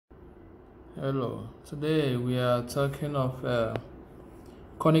Hello, today we are talking of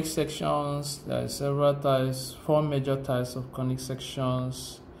conic sections. There are several types, four major types of conic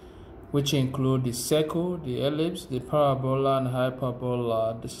sections, which include the circle, the ellipse, the parabola, and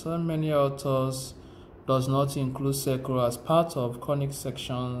hyperbola. So many authors does not include circle as part of conic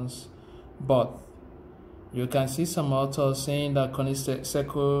sections, but you can see some authors saying that conic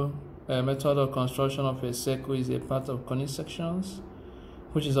circle method of construction of a circle is a part of conic sections,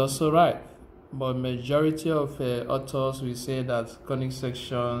 which is also right. But majority of authors will say that conic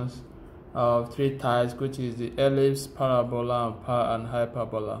sections are of three types, which is the ellipse, parabola, and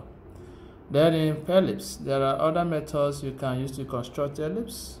hyperbola. Then in ellipse, there are other methods you can use to construct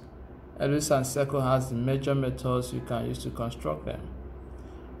ellipse. Ellipse and circle has the major methods you can use to construct them.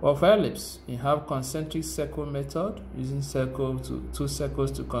 Well, for ellipse, you have concentric circle method, using two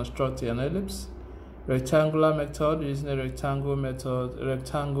circles to construct an ellipse. Rectangular method, using a rectangle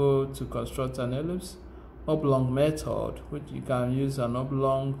to construct an ellipse. Oblong method, which you can use an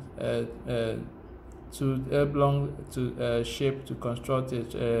oblong shape to construct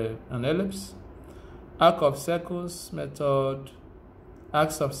an ellipse. Arcs of circle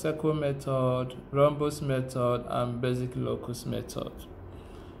method, rhombus method, and basic locus method.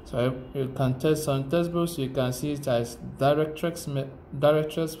 So you can test on textbooks, you can see it as directress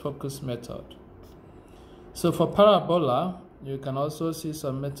focus method. So for parabola, you can also see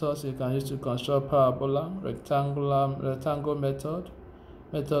some methods you can use to construct parabola: rectangle method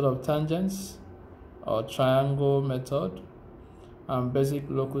of tangents, or triangle method, and basic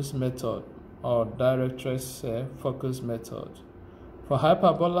locus method or directress focus method. For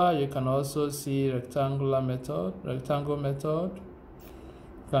hyperbola, you can also see rectangle method. You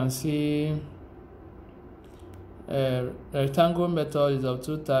can see rectangle method is of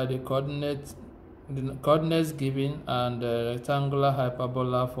two types: the coordinates given, and rectangular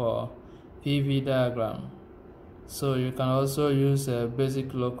hyperbola for PV diagram. So you can also use a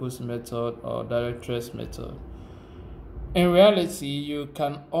basic locus method or directress method. In reality, you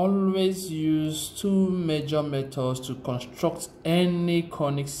can always use two major methods to construct any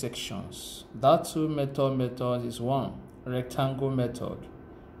conic sections. That two method is one, rectangle method;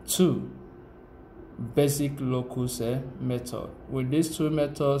 two, basic locus method. With these two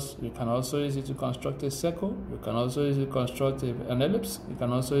methods, you can also use it to construct a circle, you can also use it to construct an ellipse, you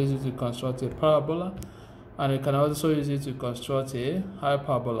can also use it to construct a parabola, and you can also use it to construct a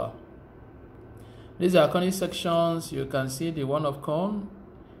hyperbola. These are conic sections. You can see the one of cone.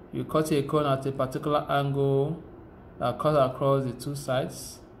 You cut a cone at a particular angle that cuts across the two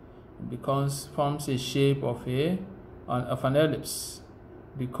sides. It forms a shape of an ellipse.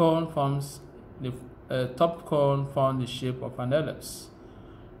 The cone forms the top cone forms the shape of an ellipse.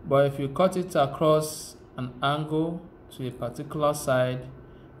 But if you cut it across an angle to a particular side,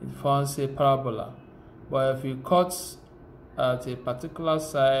 it forms a parabola. But if you cut at a particular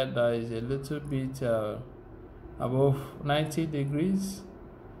side that is a little bit above 90 degrees,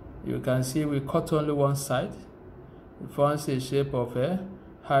 you can see we cut only one side. It forms a shape of a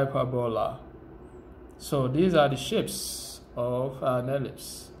hyperbola. So these are the shapes of an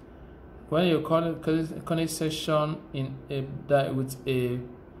ellipse. When you conic section with a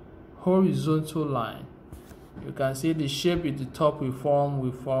horizontal line, you can see the shape at the top will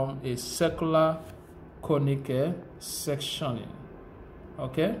form a circular conic sectioning.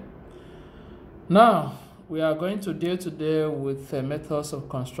 Okay. Now we are going to deal today with methods of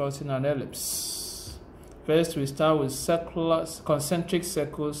constructing an ellipse. First, we start with concentric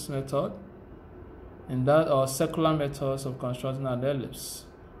circles method, or circular methods of constructing an ellipse.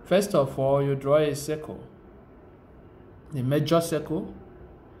 First of all, you draw a circle, the major circle.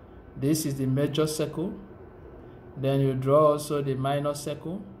 This is the major circle. Then you draw also the minor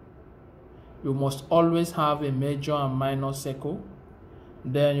circle. You must always have a major and minor circle.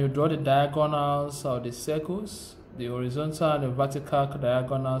 Then you draw the diagonals of the circles, the horizontal and the vertical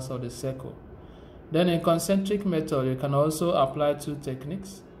diagonals of the circle. Then in concentric method, you can also apply two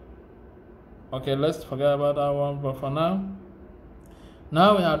techniques. Okay, let's forget about that one, but for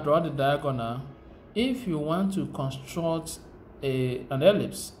now we have drawn the diagonal. If you want to construct an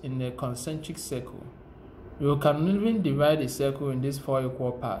ellipse in a concentric circle, you can even divide the circle in these four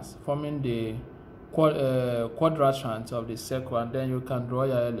equal parts, forming the quadrant of the circle, and then you can draw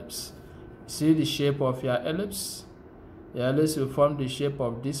your ellipse. See the shape of your ellipse. Your ellipse will form the shape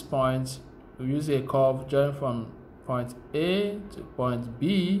of this point. You use a curve join from point A to point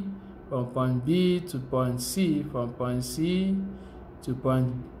B, from point B to point C, from point C to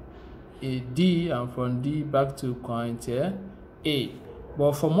point D, and from D back to point A.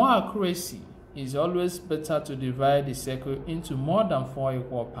 But for more accuracy, it's always better to divide the circle into more than 4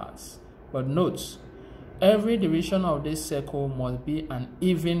 equal parts. But note, every division of this circle must be an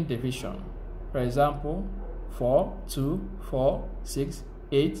even division. For example, 4, 2, 4, 6,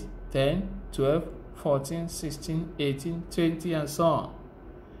 8, 10, 12, 14, 16, 18, 20, and so on.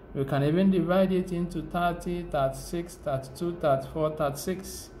 You can even divide it into 30, 36, 32, 34,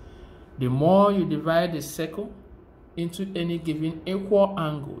 36. The more you divide the circle into any given equal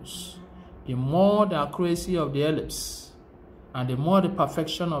angles, the more the accuracy of the ellipse, and the more the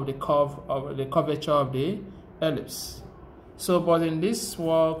perfection of the curvature of the ellipse. So, but in this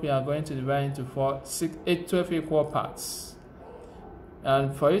work, we are going to divide into 12 equal parts.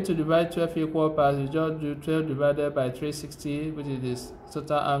 And for you to divide 12 equal parts, you just do 12 divided by 360, which is the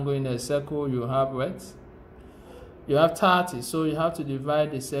total angle in a circle. You have what? You have 30, so you have to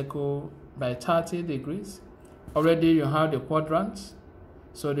divide the circle by 30 degrees. Already you have the quadrants.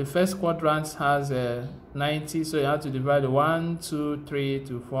 So the first quadrant has 90, so you have to divide 1, 2, 3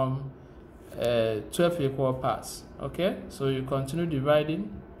 to form 12 equal parts. Okay, so you continue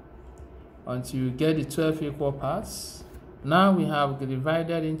dividing until you get the 12 equal parts. Now we have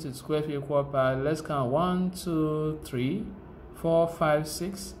divided into 12 equal parts. Let's count 1, 2, 3, 4, 5,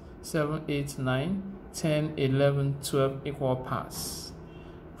 6, 7, 8, 9, 10, 11, 12 equal parts.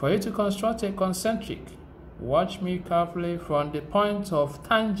 For you to construct a concentric, watch me carefully from the point of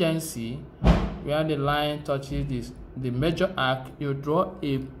tangency where the line touches the major arc. You draw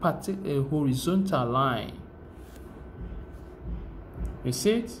a horizontal line. You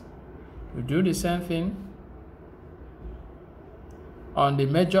see it? You do the same thing on the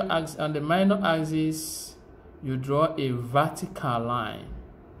major axis. On the minor axis, you draw a vertical line.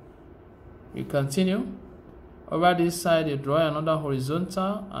 You continue. Over this side, you draw another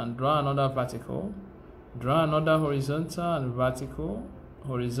horizontal and draw another vertical. Draw another horizontal and vertical,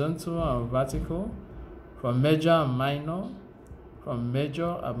 horizontal and vertical, from major and minor, from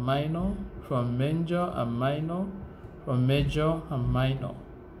major and minor, from major and minor, from major and minor.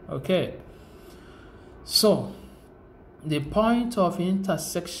 Okay. So, the point of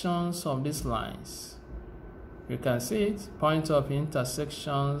intersections of these lines, you can see it, point of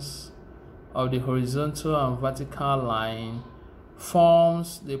intersections of the horizontal and vertical line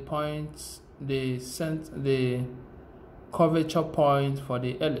forms the point, the curvature point for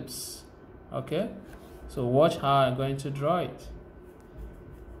the ellipse. Okay, so watch how I'm going to draw it.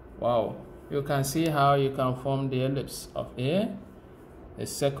 Wow, you can see how you can form the ellipse of the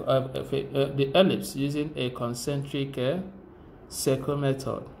ellipse using a concentric circle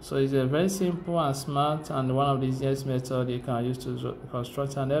method. So it's a very simple and smart and one of the easiest methods you can use to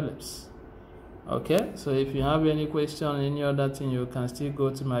construct an ellipse. Okay, so if you have any question, any other thing, you can still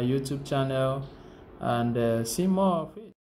go to my YouTube channel and see more of it.